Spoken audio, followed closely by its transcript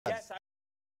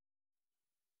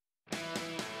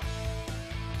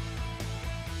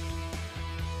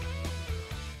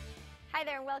Hi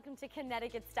there and welcome to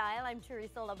Connecticut Style. I'm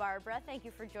Teresa LaBarbera. Thank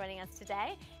you for joining us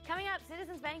today. Coming up,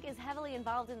 Citizens Bank is heavily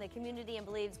involved in the community and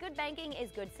believes good banking is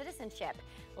good citizenship.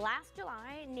 Last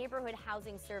July, Neighborhood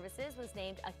Housing Services was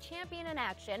named a champion in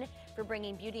action for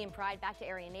bringing beauty and pride back to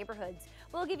area neighborhoods.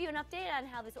 We'll give you an update on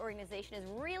how this organization is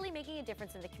really making a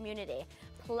difference in the community.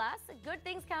 Plus, good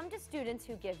things come to students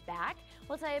who give back.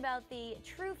 We'll tell you about the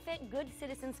True Fit Good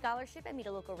Citizen Scholarship and meet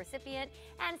a local recipient.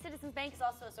 And Citizens Bank is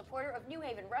also a supporter of New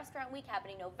Haven Restaurant Week,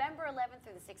 happening November 11th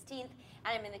through the 16th.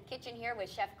 And I'm in the kitchen here with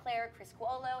Chef Claire, Chris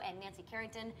Cuolo, and Nancy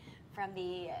Carrington from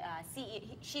the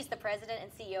she's the president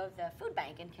and CEO of the Food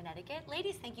Bank in Connecticut.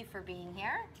 Ladies, thank you for being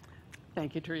here.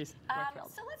 Thank you, Teresa.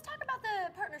 So let's talk about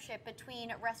the partnership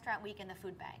between Restaurant Week and the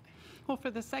Food Bank. Well,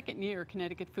 for the second year,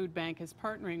 Connecticut Food Bank is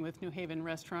partnering with New Haven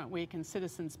Restaurant Week and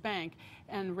Citizens Bank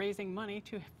and raising money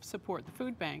to support the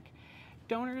food bank.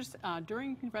 Donors,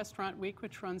 during Restaurant Week,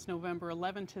 which runs November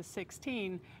 11 to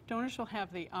 16, donors will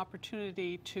have the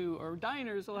opportunity to, or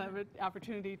diners will have an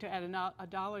opportunity to add a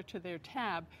dollar to their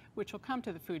tab, which will come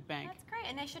to the food bank. That's great,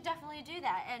 and they should definitely do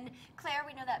that. And Claire,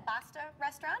 we know that Basta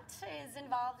Restaurant is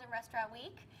involved in Restaurant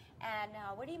Week. And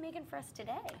what are you making for us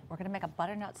today? We're going to make a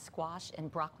butternut squash and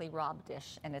broccoli rabe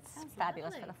dish, and it's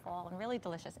fabulous for the fall and really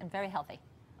delicious and very healthy.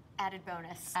 Added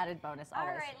bonus. Added bonus,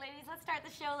 always. All right, ladies, let's start the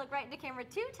show. Look right into camera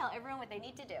 2. Tell everyone what they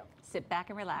need to do. Sit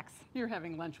back and relax. You're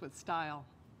having lunch with style.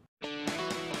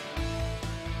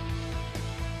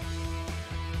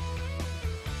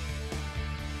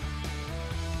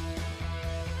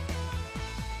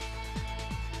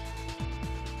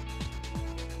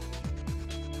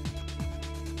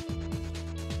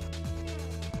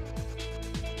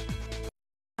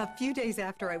 A few days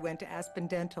after I went to Aspen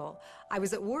Dental, I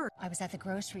was at work. I was at the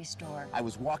grocery store. I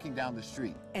was walking down the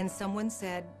street. And someone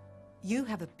said, "You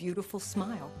have a beautiful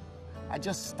smile." I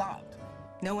just stopped.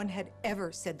 No one had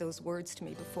ever said those words to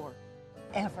me before.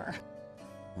 Ever.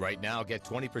 Right now, get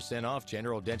 20% off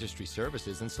general dentistry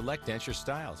services and select denture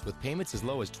styles with payments as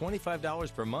low as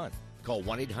 $25 per month. Call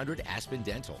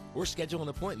 1-800-ASPEN-DENTAL or schedule an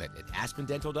appointment at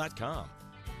aspendental.com.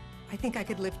 I think I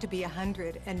could live to be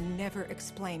 100 and never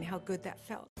explain how good that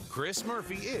felt. Chris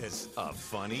Murphy is a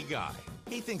funny guy.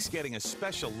 He thinks getting a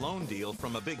special loan deal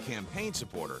from a big campaign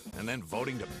supporter and then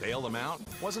voting to bail them out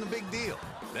wasn't a big deal.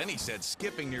 Then he said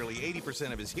skipping nearly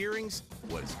 80% of his hearings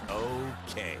was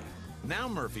okay. Now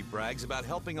Murphy brags about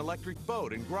helping Electric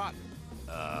Boat in Groton.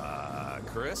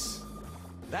 Chris?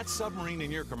 That submarine in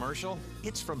your commercial,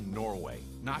 it's from Norway,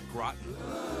 not Groton.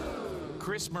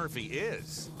 Chris Murphy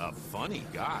is a funny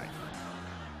guy.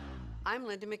 I'm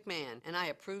Linda McMahon, and I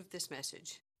approve this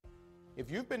message.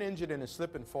 If you've been injured in a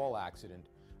slip and fall accident,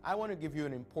 I want to give you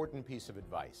an important piece of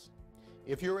advice.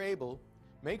 If you're able,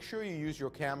 make sure you use your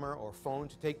camera or phone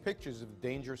to take pictures of the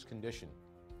dangerous condition.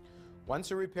 Once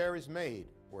a repair is made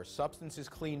or a substance is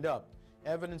cleaned up,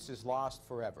 evidence is lost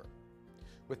forever.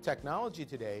 With technology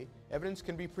today, evidence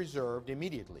can be preserved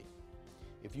immediately.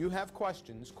 If you have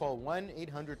questions, call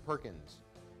 1-800-PERKINS.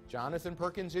 Jonathan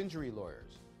Perkins Injury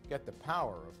Lawyers. Get the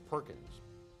power of Perkins.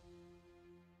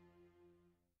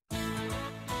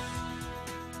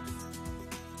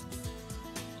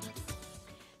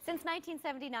 Since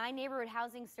 1979, Neighborhood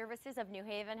Housing Services of New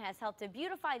Haven has helped to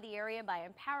beautify the area by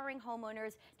empowering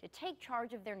homeowners to take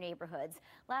charge of their neighborhoods.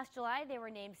 Last July, they were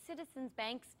named Citizens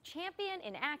Bank's Champion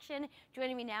in Action.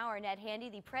 Joining me now are Ned Handy,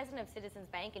 the president of Citizens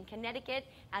Bank in Connecticut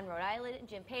and Rhode Island,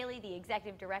 Jim Paley, the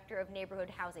executive director of Neighborhood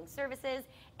Housing Services,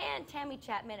 and Tammy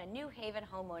Chapman, a New Haven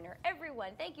homeowner.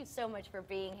 Everyone, thank you so much for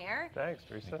being here. Thanks,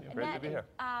 Teresa. Great Ned, to be here.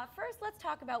 First, let's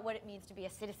talk about what it means to be a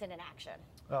citizen in action.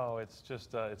 Oh, it's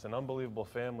just, it's an unbelievable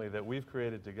family that we've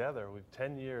created together. We've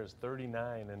 10 years,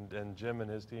 39, and Jim and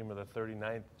his team are the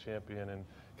 39th champion in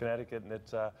Connecticut. And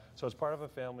it's, so it's part of a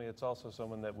family. It's also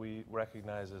someone that we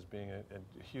recognize as being a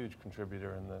huge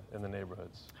contributor in the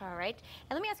neighborhoods. All right.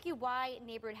 And let me ask you why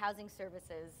Neighborhood Housing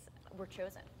Services were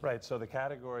chosen. Right, so the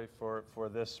category for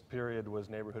this period was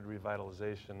neighborhood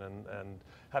revitalization, and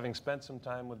having spent some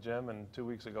time with Jim, and 2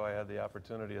 weeks ago I had the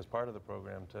opportunity as part of the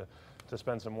program to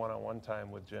spend some one-on-one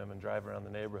time with Jim and drive around the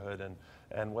neighborhood,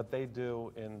 and what they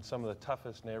do in some of the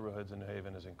toughest neighborhoods in New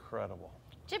Haven is incredible.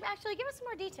 Jim, actually give us some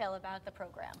more detail about the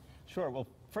program. Sure. Well,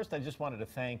 first I just wanted to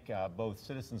thank both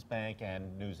Citizens Bank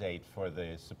and News 8 for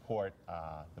the support,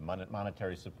 the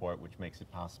monetary support, which makes it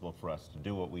possible for us to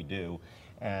do what we do,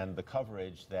 and the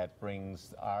coverage that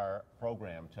brings our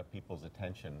program to people's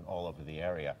attention all over the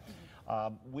area.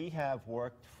 We have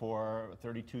worked for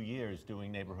 32 years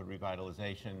doing neighborhood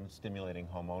revitalization, stimulating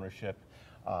home ownership,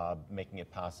 making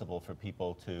it possible for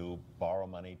people to borrow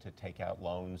money, to take out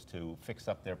loans, to fix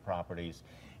up their properties.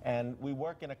 And we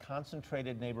work in a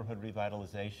concentrated neighborhood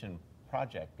revitalization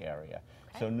project area.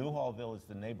 So Newhallville is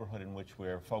the neighborhood in which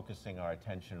we're focusing our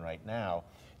attention right now,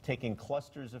 taking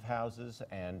clusters of houses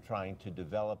and trying to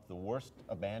develop the worst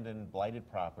abandoned, blighted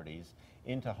properties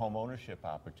into home ownership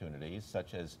opportunities,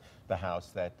 such as the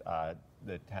house that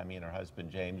Tammy and her husband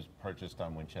James purchased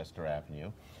on Winchester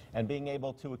Avenue, and being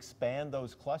able to expand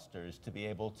those clusters to be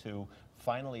able to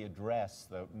finally address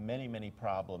the many, many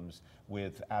problems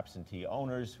with absentee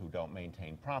owners who don't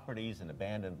maintain properties and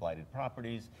abandoned, blighted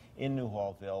properties in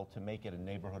Newhallville, to make it a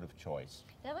neighborhood of choice.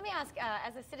 Now let me ask,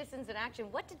 as a Citizens in Action,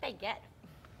 what did they get?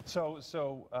 So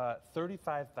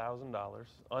 $35,000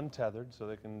 untethered, so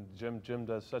they can, Jim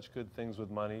does such good things with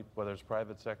money, whether it's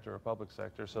private sector or public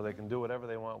sector, so they can do whatever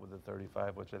they want with the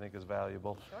 35, which I think is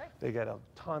valuable. Sure. They get a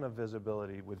ton of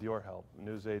visibility with your help.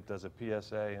 News 8 does a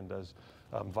PSA and does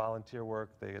volunteer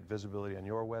work. They get visibility on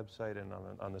your website and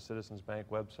on the Citizens Bank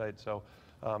website. So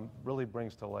really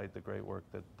brings to light the great work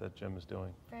that Jim is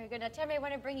doing. Very good. Now, Tammy, I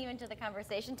want to bring you into the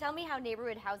conversation. Tell me how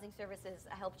Neighborhood Housing Services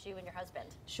helped you and your husband.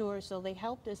 Sure. So they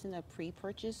helped us in the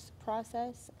pre-purchase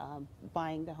process,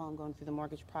 buying the home, going through the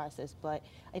mortgage process. But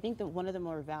I think that one of the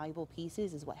more valuable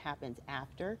pieces is what happens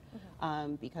after,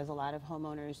 because a lot of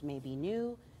homeowners may be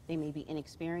new, they may be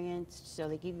inexperienced, so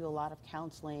they give you a lot of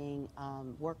counseling,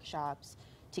 workshops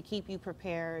to keep you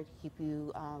prepared, keep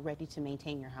you ready to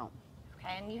maintain your home.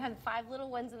 Okay, and you have 5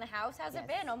 little ones in the house. How's it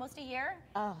been? Almost a year?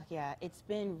 Oh, yeah. It's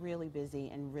been really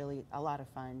busy and really a lot of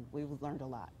fun. We've learned a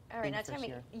lot. All right, now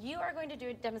Tammy, you are going to do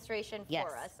a demonstration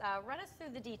for us. Run us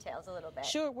through the details a little bit.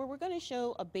 Sure. Well, we're going to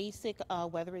show a basic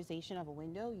weatherization of a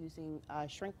window using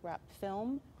shrink wrap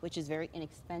film, which is very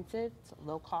inexpensive. It's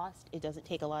low cost. It doesn't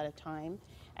take a lot of time.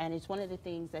 And it's one of the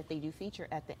things that they do feature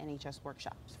at the NHS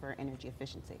workshops for energy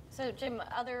efficiency. So, Jim,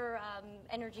 other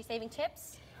energy saving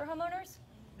tips for homeowners?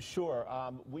 Sure.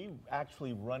 We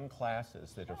actually run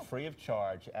classes that are free of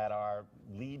charge at our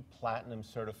LEED Platinum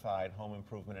certified Home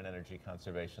Improvement and Energy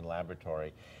Conservation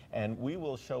Laboratory. And we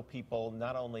will show people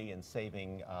not only in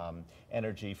saving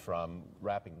energy from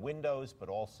wrapping windows, but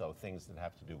also things that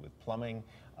have to do with plumbing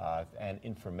and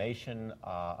information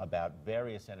about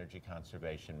various energy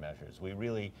conservation measures. We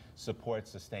really support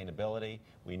sustainability.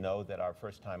 We know that our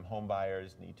first-time home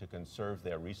buyers need to conserve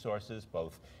their resources,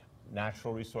 both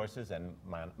natural resources and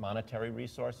monetary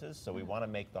resources. So we want to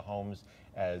make the homes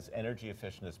as energy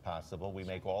efficient as possible. We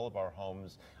make all of our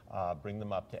homes, bring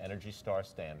them up to Energy Star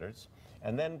standards,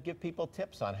 and then give people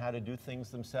tips on how to do things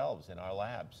themselves in our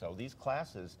lab. So these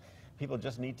classes, people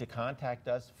just need to contact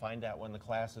us, find out when the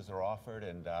classes are offered,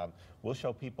 and we'll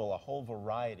show people a whole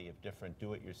variety of different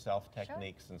do-it-yourself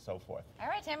techniques and so forth. All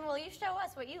right, Tammy, will you show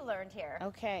us what you learned here?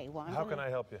 Okay. Well, How can I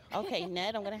help you? Okay,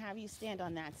 Ned, I'm going to have you stand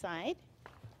on that side.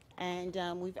 And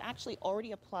we've actually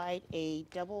already applied a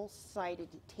double-sided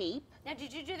tape. Now,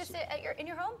 did you do this in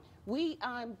your home? We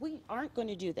aren't going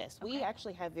to do this. Okay. We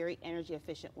actually have very energy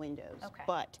efficient windows. Okay.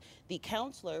 But the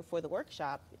counselor for the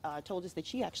workshop told us that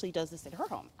she actually does this at her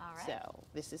home. All right. So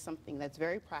this is something that's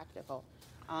very practical.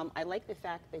 I like the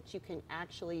fact that you can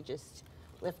actually just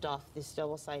lift off this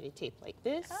double-sided tape like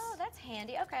this. Oh, that's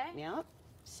handy. Okay. Yeah.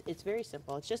 It's very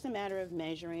simple. It's just a matter of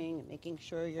measuring and making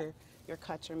sure your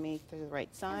cuts are made to the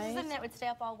right size. Is this something that would stay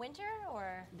up all winter,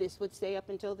 or? This would stay up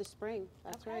until the spring.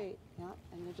 That's right. Yeah.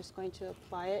 And you're just going to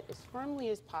apply it as firmly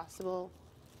as possible.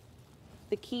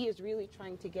 The key is really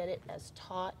trying to get it as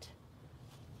taut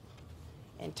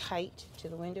and tight to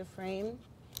the window frame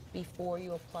before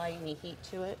you apply any heat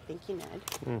to it. Thank you, Ned.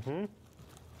 Mm-hmm.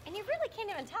 And you really can't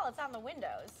even tell it's on the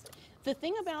windows. The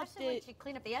thing about especially once you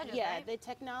clean up the edges, right? The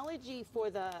technology for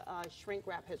the shrink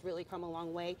wrap has really come a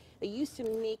long way. They used to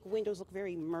make windows look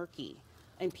very murky,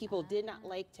 and people did not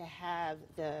like to have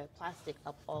the plastic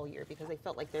up all year because they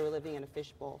felt like they were living in a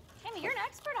fishbowl. Tammy, you're an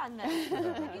expert on this. Have you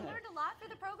learned a lot through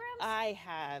the programs? I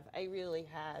have. I really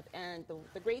have. And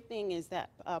the great thing is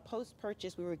that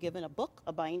post-purchase, we were given a book,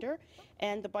 a binder,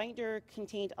 and the binder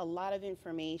contained a lot of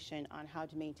information on how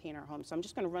to maintain our home. So I'm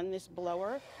just going to run this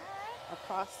blower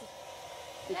across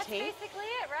the That's tape. basically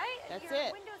it, right? That's Your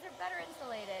it. windows are better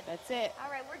insulated. That's it.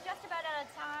 All right, we're just about out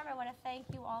of time. I want to thank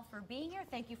you all for being here.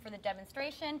 Thank you for the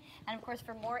demonstration. And of course,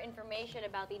 for more information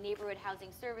about the Neighborhood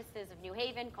Housing Services of New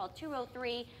Haven, call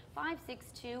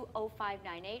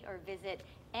 203-562-0598 or visit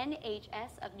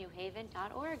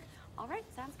nhsofnewhaven.org. All right,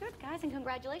 sounds good, guys, and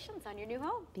congratulations on your new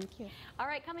home. Thank you. All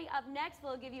right, coming up next,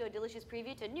 we'll give you a delicious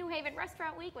preview to New Haven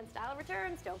Restaurant Week when style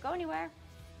returns. Don't go anywhere.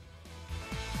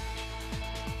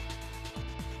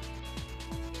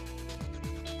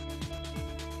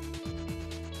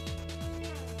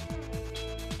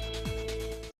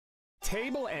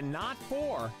 table and not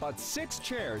 4, but 6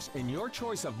 chairs in your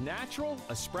choice of natural,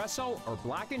 espresso, or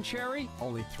black and cherry,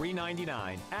 only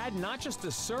 $3.99. Add not just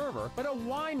a server, but a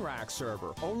wine rack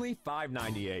server, only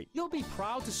 $5.98. You'll be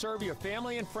proud to serve your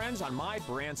family and friends on My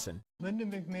Branson. Linda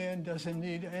McMahon doesn't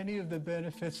need any of the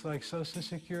benefits like Social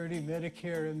Security,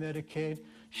 Medicare, and Medicaid.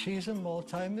 She's a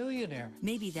multimillionaire.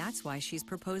 Maybe that's why she's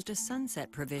proposed a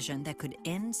sunset provision that could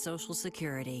end Social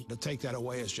Security. To take that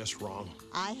away is just wrong.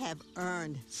 I have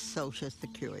earned Social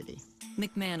Security.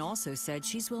 McMahon also said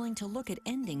she's willing to look at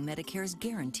ending Medicare's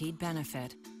guaranteed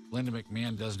benefit. Linda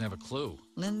McMahon doesn't have a clue.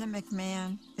 Linda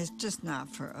McMahon is just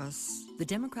not for us. The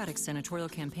Democratic Senatorial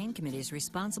Campaign Committee is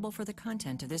responsible for the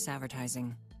content of this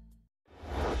advertising.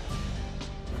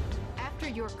 After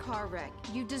your car wreck,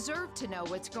 you deserve to know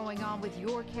what's going on with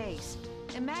your case.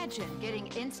 Imagine getting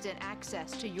instant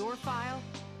access to your file,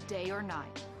 day or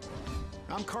night.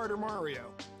 I'm Carter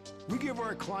Mario. We give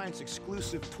our clients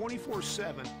exclusive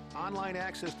 24/7 online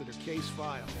access to their case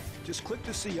file. Just click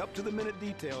to see up-to-the-minute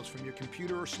details from your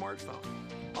computer or smartphone.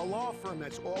 A law firm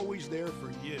that's always there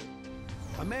for you.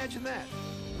 Imagine that.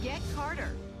 Get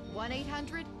Carter.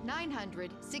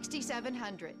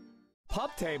 1-800-900-6700.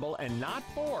 Pub table and not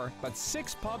 4, but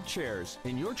 6 pub chairs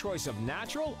in your choice of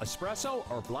natural, espresso,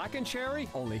 or black and cherry,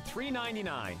 only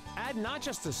 $3.99. Add not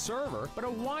just a server, but a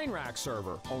wine rack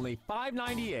server, only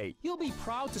 $5.98. You'll be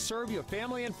proud to serve your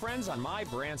family and friends on My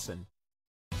Branson.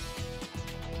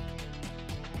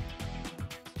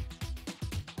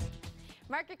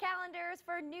 Mark your calendars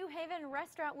for New Haven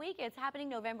Restaurant Week. It's happening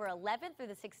November 11th through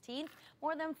the 16th.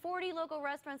 More than 40 local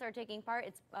restaurants are taking part.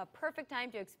 It's a perfect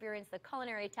time to experience the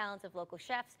culinary talents of local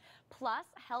chefs, plus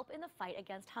help in the fight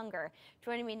against hunger.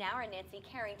 Joining me now are Nancy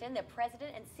Carrington, the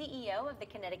president and CEO of the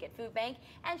Connecticut Food Bank,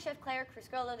 and Chef Claire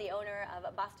Cruscolo, the owner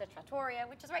of Basta Trattoria,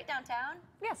 which is right downtown.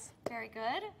 Yes. Very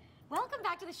good. Welcome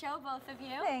back to the show, both of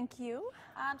you. Thank you.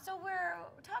 So we're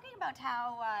talking about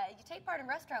how you take part in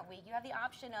Restaurant Week. You have the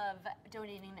option of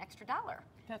donating an extra $1.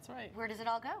 That's right. Where does it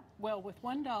all go? Well, with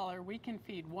 $1, we can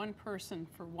feed one person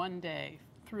for one day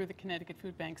through the Connecticut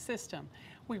Food Bank system.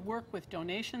 We work with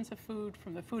donations of food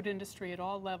from the food industry at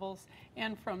all levels,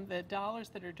 and from the dollars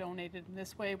that are donated in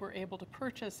this way, we're able to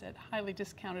purchase at highly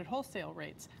discounted wholesale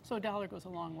rates. So $1 goes a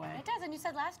long way. It does, and you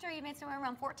said last year you made somewhere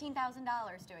around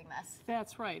 $14,000 doing this.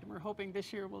 That's right. We're hoping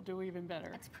this year we'll do even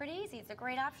better. It's pretty easy. It's a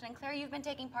great option. And Claire, you've been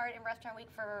taking part in Restaurant Week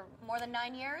for more than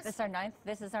 9 years? This is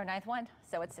our ninth one,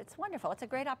 so it's wonderful. It's a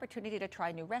great opportunity to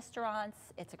try new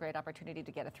restaurants. It's a great opportunity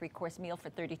to get a 3-course meal for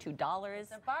 $32.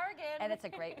 It's a bargain. And it's a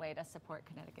great way to support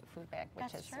Connecticut Food Bank,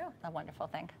 which is a wonderful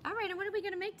thing. All right, and what are we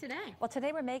going to make today? Well,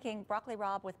 today we're making broccoli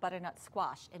rabe with butternut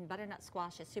squash, and butternut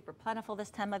squash is super plentiful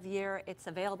this time of year. It's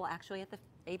available actually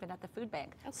even at the food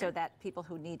bank, so that people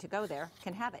who need to go there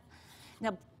can have it.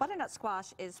 Now, butternut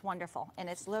squash is wonderful, and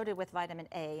it's loaded with vitamin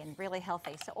A and really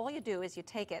healthy. So all you do is you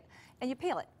take it and you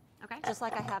peel it, just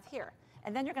like I have here.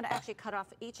 And then you're going to actually cut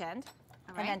off each end,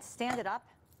 and then stand it up,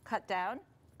 cut down,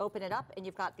 open it up, and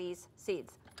you've got these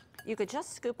seeds. You could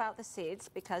just scoop out the seeds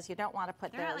because you don't want to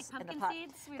put those in the pot.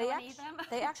 Seeds? We don't want to eat them?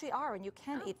 They actually are, and you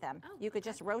can eat them. You could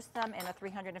just roast them in a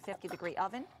 350-degree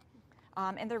oven,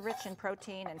 and they're rich in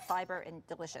protein and fiber and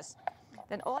delicious.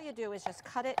 Then all you do is just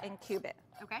cut it and cube it.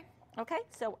 Okay. Okay,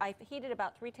 so I've heated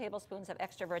about 3 tablespoons of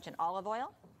extra virgin olive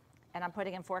oil, and I'm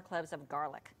putting in 4 cloves of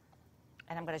garlic.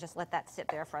 And I'm going to just let that sit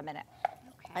there for a minute.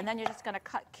 Okay. And then you're just going to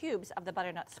cut cubes of the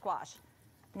butternut squash.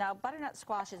 Now, butternut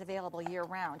squash is available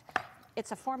year-round.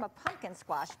 It's a form of pumpkin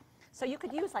squash, so you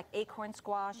could use like acorn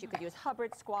squash, you could use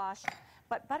Hubbard squash,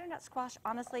 but butternut squash,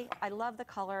 honestly, I love the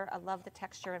color, I love the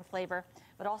texture and flavor,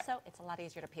 but also it's a lot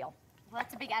easier to peel. Well,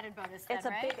 that's a big added bonus then, It's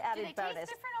a big added bonus. Do they taste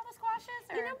different, all the squashes,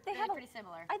 or they have pretty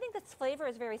similar? I think this flavor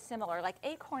is very similar. Like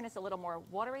acorn is a little more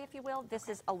watery, if you will. This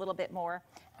is a little bit more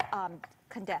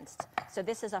condensed. So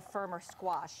this is a firmer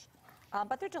squash.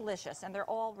 But they're delicious, and they're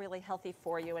all really healthy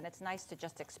for you, and it's nice to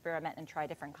just experiment and try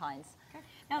different kinds. Okay.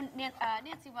 Now,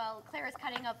 Nancy, while Claire is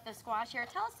cutting up the squash here,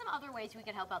 tell us some other ways we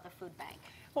can help out the food bank.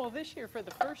 Well, this year, for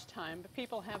the first time,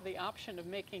 people have the option of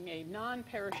making a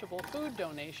non-perishable food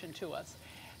donation to us.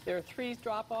 There are 3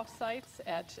 drop-off sites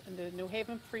at the New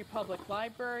Haven Free Public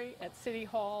Library, at City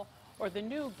Hall, or the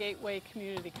new Gateway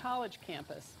Community College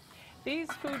campus.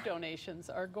 These food donations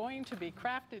are going to be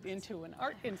crafted into an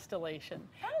art installation.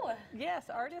 Oh! Yes,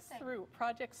 artists through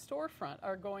Project Storefront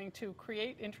are going to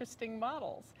create interesting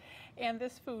models, and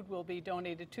this food will be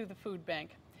donated to the food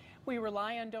bank. We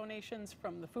rely on donations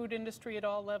from the food industry at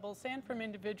all levels and from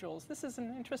individuals. This is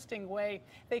an interesting way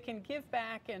they can give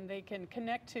back and they can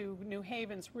connect to New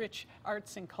Haven's rich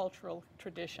arts and cultural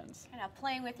traditions. Kind of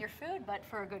playing with your food, but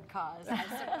for a good cause, I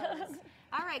suppose.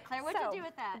 All right, Claire, what'd you do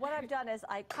with that? What I've done is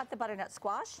I cut the butternut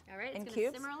squash in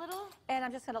cubes. Simmer a little? And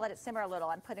I'm just going to let it simmer a little.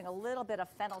 I'm putting a little bit of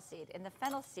fennel seed. And the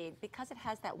fennel seed, because it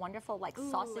has that wonderful, like,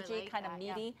 sausagey, kind of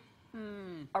meaty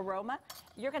aroma,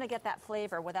 you're going to get that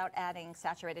flavor without adding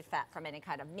saturated fat from any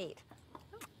kind of meat.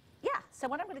 Yeah, so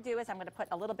what I'm going to do is I'm going to put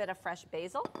a little bit of fresh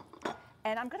basil.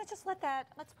 And I'm going to just let that,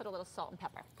 let's put a little salt and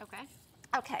pepper. Okay.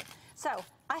 Okay, so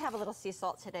I have a little sea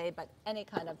salt today, but any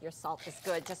kind of your salt is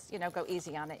good. Just, you know, go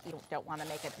easy on it. You don't want to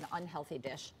make it an unhealthy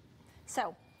dish.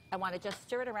 So I want to just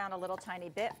stir it around a little tiny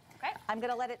bit. Okay. I'm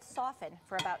going to let it soften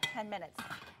for about 10 minutes.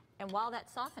 And while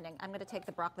that's softening, I'm going to take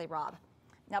the broccoli rabe.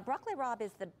 Now, broccoli rabe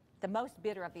is the most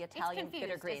bitter of the Italian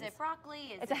bitter greens. Is it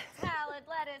broccoli? Is it salad,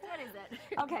 lettuce? What is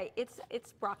it? Okay,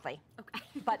 it's broccoli. Okay.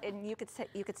 But and you could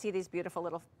see these beautiful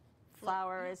little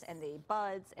flowers and the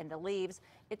buds and the leaves.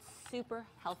 It's super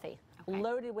healthy,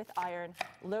 loaded with iron,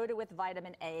 loaded with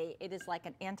vitamin A. It is like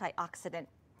an antioxidant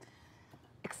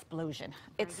explosion.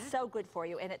 It's so good for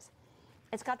you, and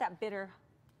it's got that bitter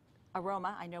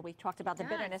aroma. I know we talked about the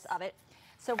bitterness of it.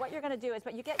 So what you're going to do is,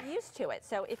 but you get used to it.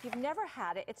 So if you've never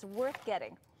had it, it's worth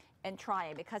getting and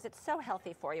trying because it's so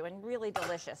healthy for you and really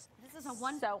delicious. This is a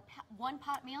one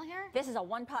pot meal here? This is a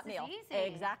one pot meal. Easy.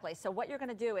 Exactly. So what you're going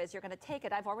to do is you're going to take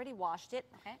it. I've already washed it.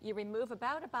 Okay. You remove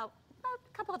about a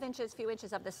couple of inches, few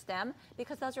inches of the stem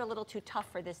because those are a little too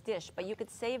tough for this dish. But you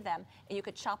could save them and you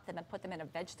could chop them and put them in a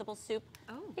vegetable soup.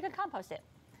 Oh. You can compost it.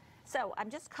 So I'm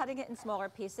just cutting it in smaller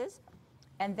pieces,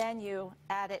 and then you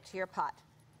add it to your pot.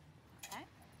 Okay.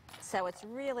 So it's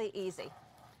really easy.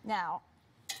 Now,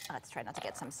 let's try not to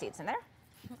get some seeds in there.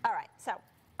 All right, so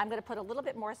I'm going to put a little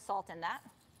bit more salt in that,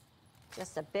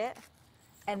 just a bit.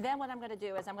 And then what I'm going to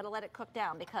do is I'm going to let it cook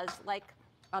down because like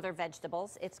other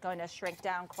vegetables, it's going to shrink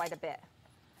down quite a bit.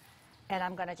 And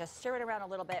I'm going to just stir it around a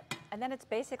little bit. And then it's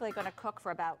basically going to cook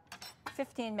for about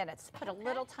 15 minutes. Put a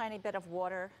little tiny bit of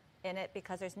water in it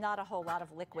because there's not a whole lot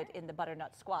of liquid in the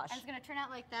butternut squash. And it's going to turn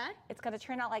out like that? It's going to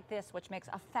turn out like this, which makes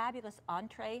a fabulous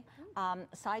entree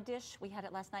side dish. We had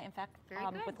it last night, in fact,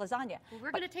 with lasagna. Well, we're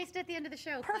going to taste it at the end of the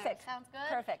show. Perfect. Claire. Sounds good.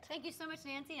 Perfect. Thank you so much,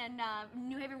 Nancy. And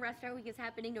New Haven Restaurant Week is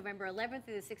happening November 11th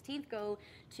through the 16th. Go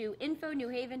to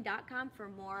infonewhaven.com for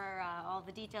more, all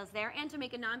the details there. And to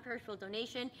make a non-perishable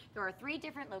donation, there are 3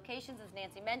 different locations, as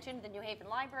Nancy mentioned, the New Haven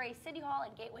Library, City Hall,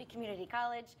 and Gateway Community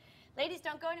College. Ladies,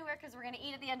 don't go anywhere because we're going to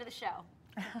eat at the end of the show.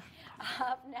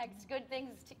 Up next, good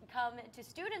things to come to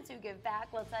students who give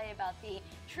back. We'll tell you about the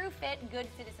True Fit Good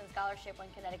Citizen Scholarship when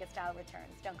Connecticut Style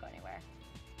returns. Don't go anywhere.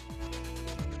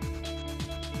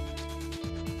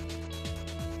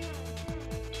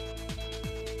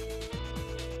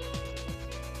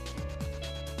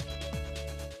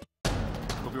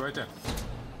 We'll be right there.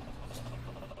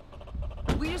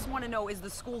 We just want to know, is the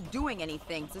school doing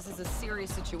anything? This is a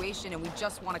serious situation, and we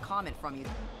just want a comment from you.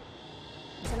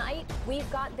 Tonight, we've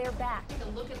got their back. Take a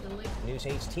look at the link. News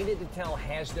 8's Tina Detel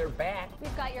has their back.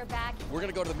 We've got your back. We're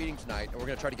going to go to the meeting tonight, and we're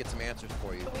going to try to get some answers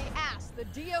for you. We asked the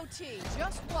DOT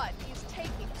just what is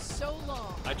taking so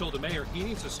long. I told the mayor he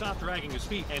needs to stop dragging his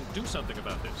feet and do something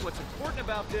about this. What's important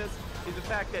about this is the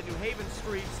fact that New Haven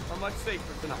streets are much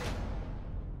safer tonight.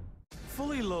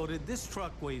 Fully loaded, this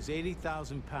truck weighs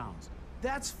 80,000 pounds.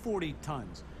 That's 40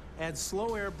 tons. Add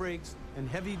slow air brakes and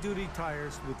heavy-duty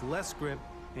tires with less grip,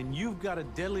 and you've got a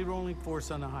deadly rolling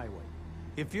force on the highway.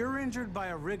 If you're injured by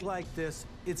a rig like this,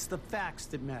 it's the facts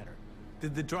that matter.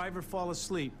 Did the driver fall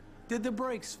asleep? Did the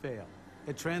brakes fail?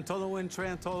 At Trantolo and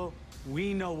Trantolo,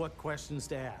 we know what questions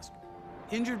to ask.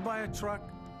 Injured by a truck?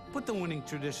 Put the winning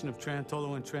tradition of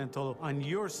Trantolo and Trantolo on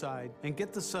your side and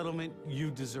get the settlement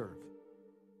you deserve.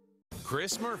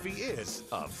 Chris Murphy is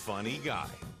a funny guy.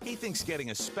 He thinks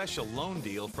getting a special loan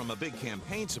deal from a big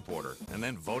campaign supporter and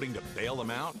then voting to bail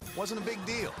him out wasn't a big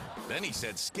deal. Then he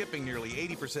said skipping nearly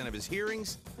 80% of his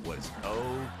hearings was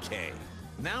okay.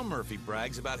 Now Murphy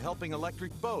brags about helping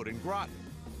Electric Boat in Groton.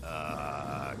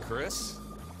 Chris?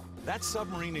 That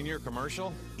submarine in your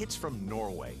commercial, it's from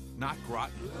Norway, not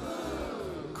Groton.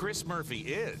 Chris Murphy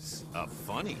is a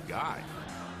funny guy.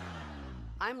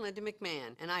 I'm Linda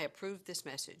McMahon, and I approve this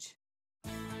message.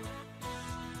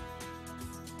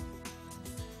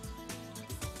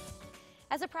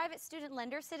 As a private student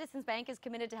lender, Citizens Bank is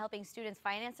committed to helping students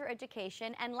finance their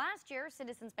education. And last year,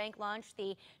 Citizens Bank launched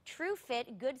the True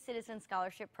Fit Good Citizen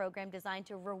Scholarship Program designed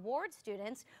to reward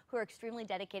students who are extremely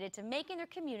dedicated to making their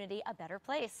community a better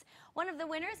place. One of the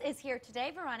winners is here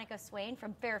today, Veronica Swain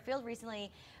from Fairfield, recently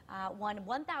won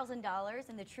 $1,000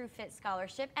 in the True Fit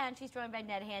Scholarship. And she's joined by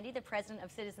Ned Handy, the president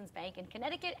of Citizens Bank in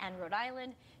Connecticut and Rhode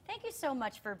Island. Thank you so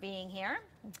much for being here.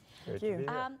 Thank you.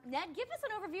 Ned, give us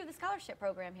an overview of the scholarship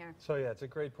program here. So yeah, it's a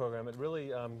great program. It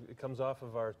really it comes off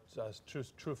of our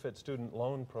True Fit student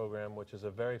loan program, which is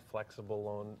a very flexible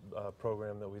loan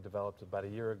program that we developed about a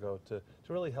year ago to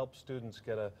really help students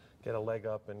get a leg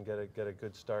up and get a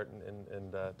good start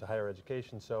in to higher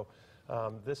education. So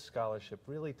this scholarship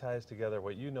really ties together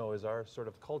what you know is our sort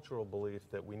of cultural belief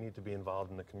that we need to be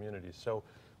involved in the community. So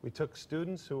we took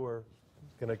students who were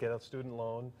going to get a student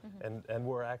loan and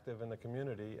were active in the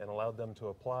community and allowed them to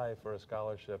apply for a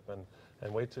scholarship.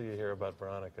 And wait till you hear about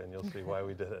Veronica and you'll see why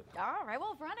we did it. All right,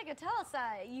 well, Veronica, tell us,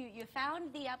 you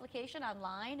found the application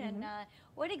online, and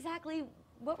what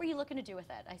were you looking to do with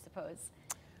it, I suppose?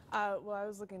 Well, I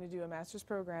was looking to do a master's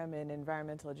program in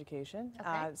environmental education,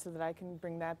 so that I can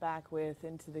bring that back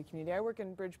into the community. I work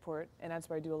in Bridgeport, and that's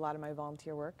where I do a lot of my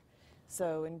volunteer work.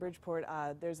 So in Bridgeport,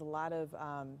 there's a lot of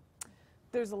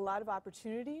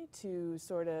opportunity to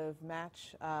sort of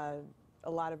match a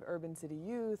lot of urban city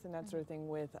youth and that sort of thing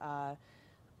with a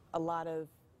lot of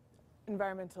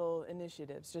environmental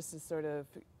initiatives, just to sort of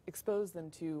expose them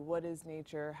to what is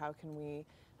nature, how can we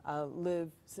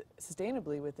live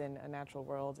sustainably within a natural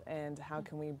world, and how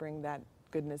can we bring that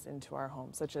goodness into our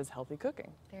homes, such as healthy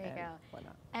cooking. There you go.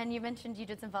 Whatnot. And you mentioned you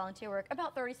did some volunteer work,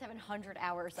 about 3,700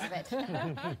 hours of it.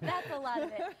 That's a lot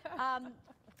of it.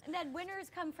 And then winners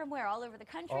come from where? All over the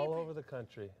country? All over the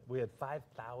country. We had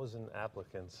 5,000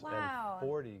 applicants, wow, and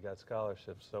 40 got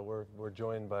scholarships. So we're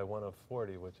joined by one of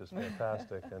 40, which is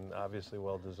fantastic and obviously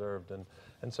well deserved. And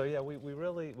so yeah, we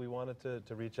wanted to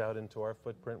reach out into our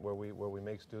footprint where we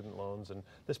make student loans. And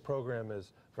this program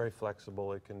is very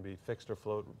flexible. It can be fixed or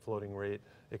floating rate.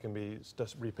 It can be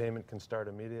repayment can start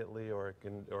immediately, or it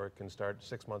can start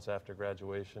 6 months after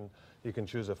graduation. You can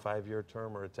choose a 5-year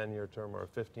term or a 10-year term or a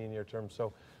 15-year term.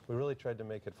 So we really tried to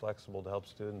make it flexible to help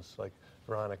students like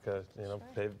Veronica,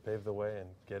 pave the way and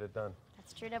get it done.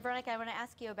 That's true. Now, Veronica, I want to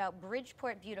ask you about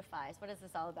Bridgeport Beautifies. What is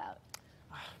this all about?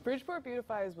 Bridgeport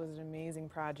Beautifies was an amazing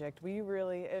project. We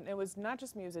really, and it was not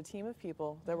just me, it was a team of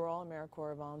people that were all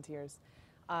AmeriCorps volunteers.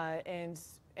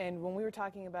 And when we were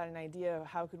talking about an idea of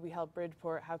how could we help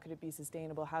Bridgeport, how could it be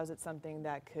sustainable, how is it something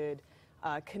that could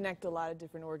connect a lot of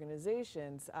different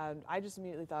organizations, I just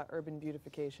immediately thought urban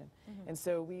beautification. And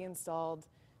so we installed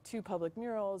 2 public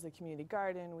murals, a community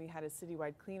garden, we had a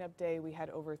citywide cleanup day, we had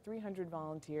over 300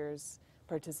 volunteers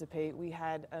participate, we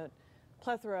had a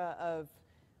plethora of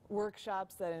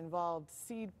workshops that involved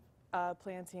seed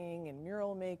planting and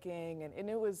mural making, and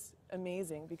it was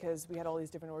amazing because we had all these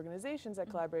different organizations that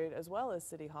collaborated as well as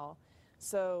City Hall.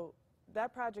 So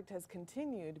that project has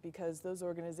continued because those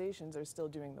organizations are still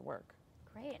doing the work.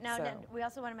 Great. Now, we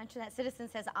also want to mention that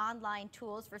Citizens has online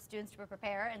tools for students to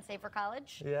prepare and save for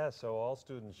college. Yeah, so all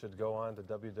students should go on to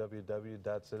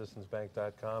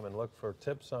www.citizensbank.com and look for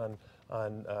tips on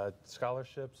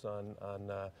scholarships, on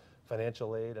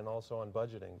financial aid, and also on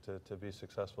budgeting to be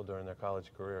successful during their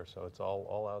college career. So it's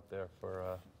all out there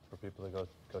for people to go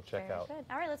check out. Very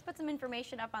good. All right, let's put some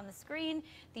information up on the screen.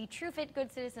 The TrueFit Good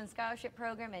Citizen Scholarship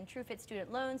Program and TrueFit Student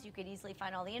Loans. You could easily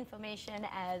find all the information,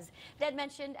 as Ned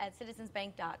mentioned, at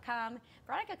citizensbank.com.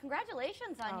 Veronica,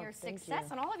 congratulations on your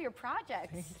success on all of your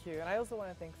projects. Thank you. And I also want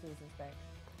to thank Citizens Bank.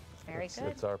 Very good.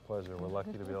 It's our pleasure. We're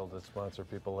lucky to be able to sponsor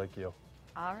people like you.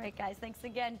 All right, guys, thanks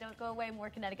again. Don't go away. More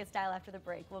Connecticut Style after the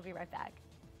break. We'll be right back.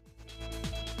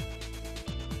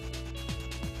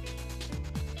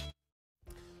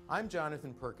 I'm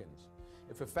Jonathan Perkins.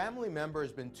 If a family member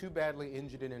has been too badly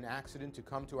injured in an accident to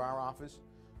come to our office,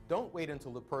 don't wait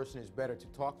until the person is better to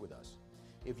talk with us.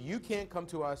 If you can't come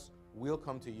to us, we'll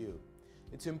come to you.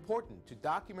 It's important to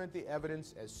document the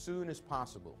evidence as soon as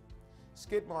possible.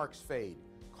 Skid marks fade,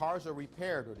 cars are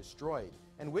repaired or destroyed,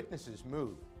 and witnesses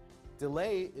move.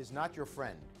 Delay is not your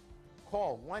friend.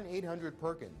 Call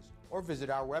 1-800-PERKINS or visit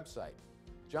our website.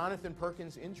 Jonathan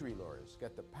Perkins Injury Lawyers.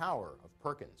 Get the power of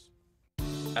Perkins.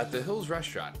 At the Hills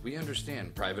Restaurant, we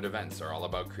understand private events are all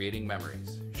about creating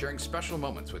memories, sharing special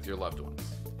moments with your loved ones.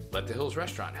 Let the Hills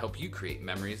Restaurant help you create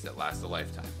memories that last a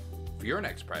lifetime. For your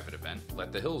next private event,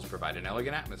 let the Hills provide an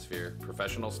elegant atmosphere,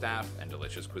 professional staff, and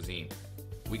delicious cuisine.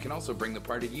 We can also bring the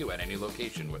party to you at any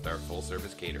location with our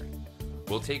full-service catering.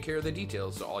 We'll take care of the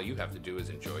details, so all you have to do is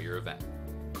enjoy your event.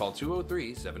 Call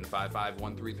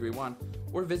 203-755-1331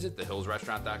 or visit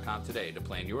thehillsrestaurant.com today to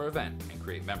plan your event and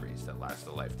create memories that last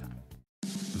a lifetime.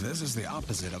 This is the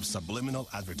opposite of subliminal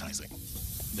advertising.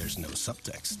 There's no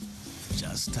subtext,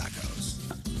 just tacos.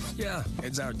 Yeah,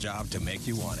 it's our job to make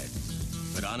you want it.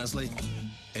 But honestly,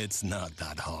 it's not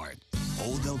that hard.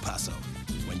 Old El Paso,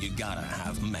 when you gotta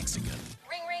have Mexican.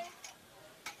 Ring, ring.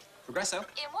 Progresso.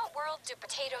 In what world do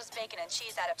potatoes, bacon, and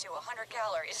cheese add up to 100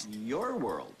 calories? Your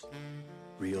world.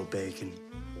 Real bacon,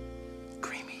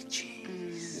 creamy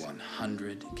cheese.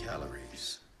 100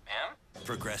 calories. Ma'am?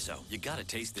 Progresso, you gotta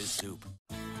taste this soup.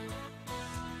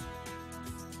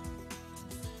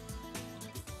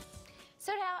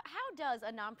 So now, how does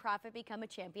a nonprofit become a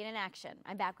champion in action?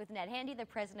 I'm back with Ned Handy, the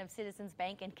president of Citizens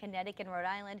Bank in Connecticut and Rhode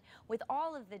Island, with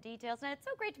all of the details. And it's so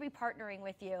great to be partnering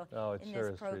with you in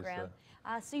this program.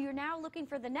 So you're now looking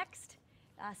for the next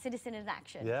citizen in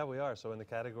action. Yeah, we are. So in the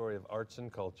category of arts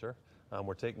and culture,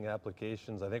 we're taking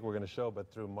applications, I think we're going to show, but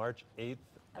through March 8th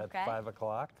at 5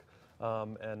 o'clock.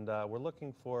 And we're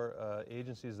looking for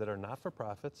agencies that are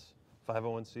not-for-profits,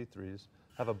 501c3s,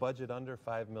 have a budget under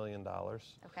 $5 million,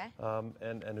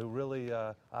 and who really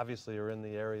obviously are in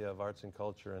the area of arts and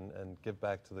culture and give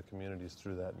back to the communities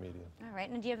through that medium. All right,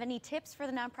 and do you have any tips for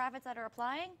the nonprofits that are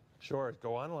applying? Sure,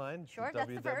 go online,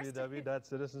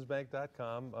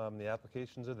 www.citizensbank.com. The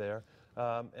applications are there.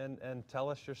 And tell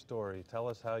us your story. Tell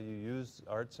us how you use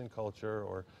arts and culture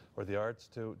or the arts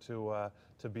to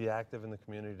be active in the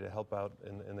community, to help out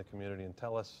in the community, and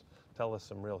tell us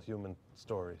some real human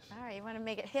stories. All right, you want to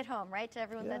make it hit home, right, to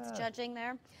everyone that's judging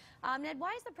there. Ned,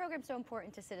 why is the program so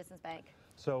important to Citizens Bank?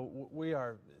 So we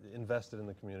are invested in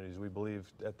the communities. We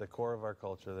believe at the core of our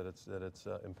culture that it's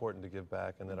important to give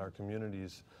back, and that our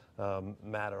communities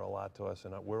matter a lot to us,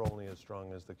 and we're only as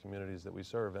strong as the communities that we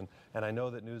serve. And I know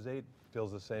that News 8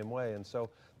 feels the same way, and so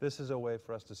this is a way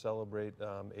for us to celebrate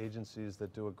agencies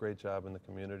that do a great job in the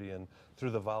community, and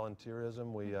through the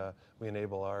volunteerism we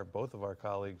enable both of our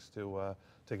colleagues to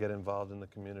get involved in the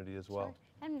community as well. Sure.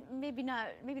 And maybe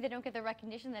they don't get the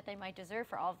recognition that they might deserve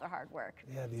for all of their hard work.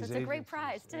 Yeah, so it's a great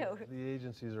prize too. The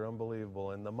agencies are unbelievable,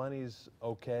 and the money's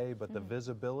okay, but the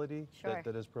visibility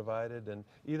that is provided, and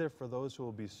either for those who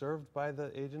will be served by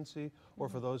the agency or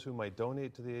for those who might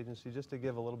donate to the agency, just to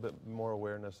give a little bit more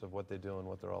awareness of what they do and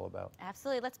what they're all about.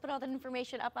 Absolutely. Let's put all that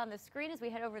information up on the screen as we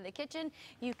head over to the kitchen.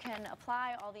 You can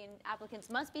apply. All the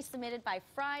applicants must be submitted by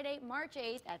Friday, March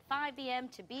 8th at 5 p.m.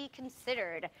 to be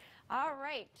considered. All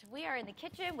right, we are in the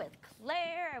kitchen with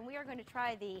Claire, and we are going to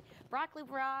try the broccoli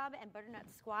rabe and butternut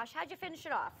squash. How'd you finish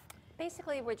it off?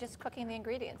 Basically, we're just cooking the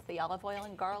ingredients, the olive oil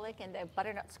and garlic and the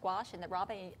butternut squash and the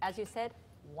rabe, as you said,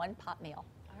 one pot meal.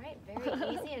 All right, very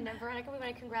easy. And Veronica, we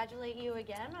want to congratulate you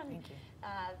again on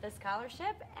the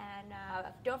scholarship. And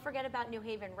don't forget about New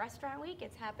Haven Restaurant Week.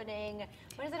 It's happening,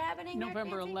 when is it happening?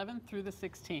 November 11th through the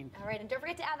 16th. All right, and don't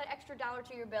forget to add that extra $1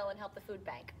 to your bill and help the food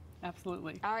bank.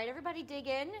 Absolutely. All right, everybody dig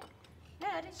in.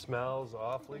 Ned. Smells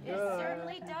awfully good. It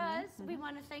certainly does. We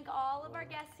want to thank all of our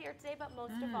guests here today, but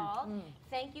most of all,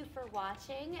 thank you for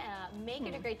watching. Make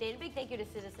it a great day. And a big thank you to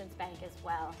Citizens Bank as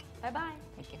well. Bye-bye.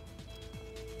 Thank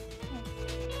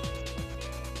you.